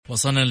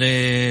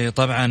وصلنا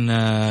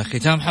طبعا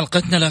ختام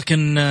حلقتنا،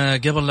 لكن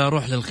قبل لا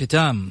أروح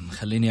للختام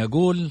خليني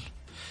أقول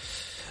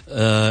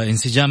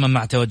انسجاما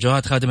مع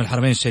توجهات خادم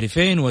الحرمين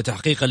الشريفين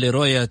وتحقيقا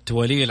لرؤية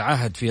ولي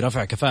العهد في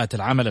رفع كفاءة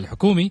العمل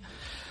الحكومي،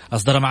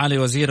 أصدر معالي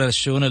وزير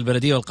الشؤون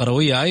البلدية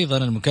والقروية أيضا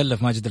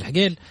المكلف ماجد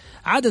الحقيل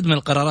عدد من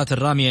القرارات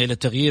الرامية إلى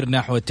التغيير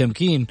نحو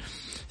التمكين،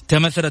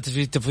 تمثلت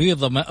في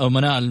تفويض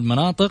أمناء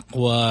المناطق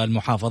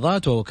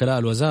والمحافظات ووكلاء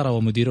الوزارة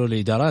ومديرو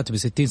الإدارات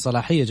ب60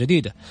 صلاحية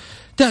جديدة،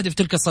 تهدف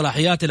تلك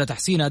الصلاحيات إلى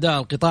تحسين أداء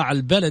القطاع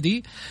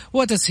البلدي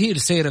وتسهيل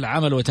سير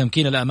العمل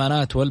وتمكين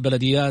الأمانات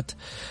والبلديات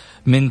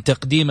من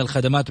تقديم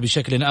الخدمات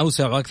بشكل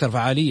أوسع وأكثر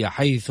فعالية،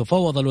 حيث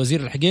فوض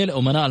الوزير الحقيل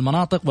أمناء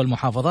المناطق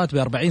والمحافظات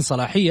ب40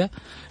 صلاحية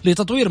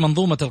لتطوير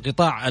منظومة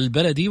القطاع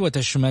البلدي،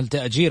 وتشمل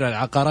تأجير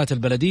العقارات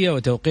البلدية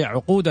وتوقيع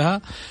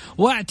عقودها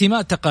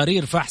واعتماد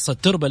تقارير فحص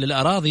التربة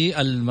للأراضي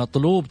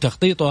المطلوب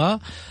تخطيطها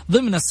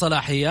ضمن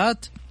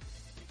الصلاحيات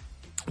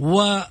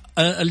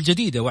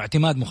والجديدة،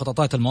 واعتماد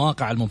مخططات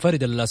المواقع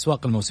المنفردة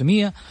للأسواق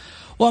الموسمية.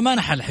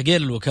 ومنح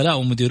الحقيل الوكلاء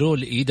ومديرو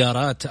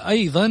الإدارات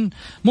أيضا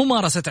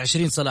ممارسة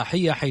 20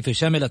 صلاحية، حيث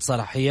شملت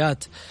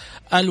صلاحيات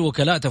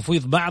الوكلاء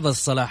تفويض بعض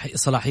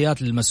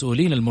الصلاحيات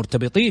للمسؤولين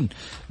المرتبطين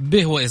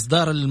به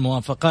وإصدار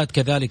الموافقات،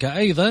 كذلك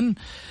أيضا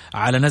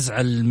على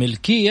نزع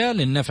الملكية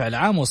للنفع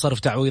العام وصرف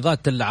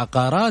تعويضات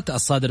العقارات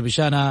الصادر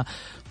بشأنها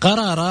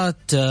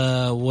قرارات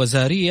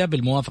وزارية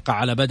بالموافقة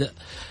على بدء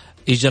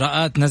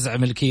إجراءات نزع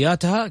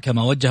ملكياتها.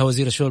 كما وجه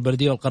وزير الشؤون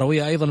البلدية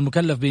والقروية أيضا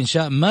المكلف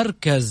بإنشاء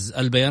مركز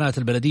البيانات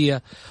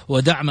البلدية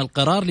ودعم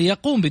القرار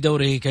ليقوم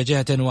بدوره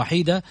كجهة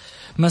وحيدة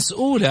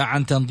مسؤولة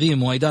عن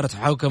تنظيم وإدارة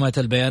حوكمة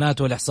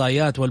البيانات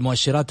والإحصائيات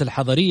والمؤشرات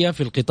الحضرية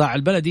في القطاع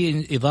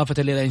البلدي، إضافة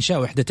إلى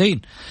إنشاء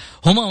وحدتين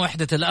هما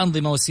وحدة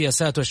الأنظمة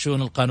والسياسات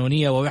والشؤون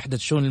القانونية ووحدة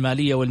الشؤون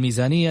المالية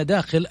والميزانية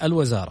داخل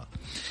الوزارة.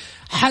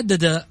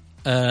 حدد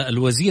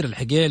الوزير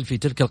الحقيل في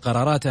تلك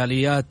القرارات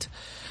آليات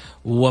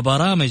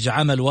وبرامج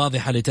عمل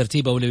واضحة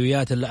لترتيب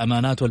أولويات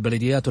الأمانات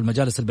والبلديات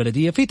والمجالس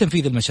البلدية في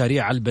تنفيذ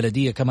المشاريع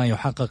البلدية، كما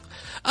يحقق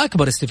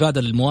أكبر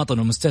استفادة للمواطن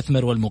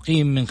والمستثمر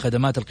والمقيم من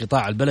خدمات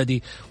القطاع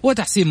البلدي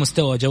وتحسين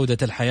مستوى جودة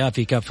الحياة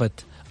في كافة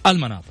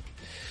المناطق.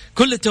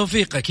 كل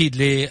التوفيق أكيد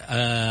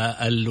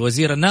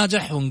للوزير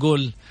الناجح،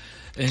 ونقول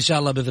إن شاء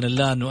الله بإذن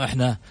الله أنه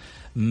إحنا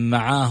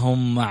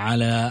معاهم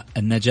على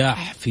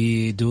النجاح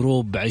في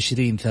دروب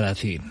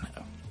 2030.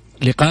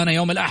 لقاءنا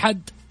يوم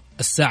الأحد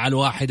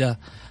 1:00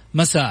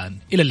 مساء،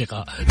 إلى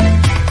اللقاء.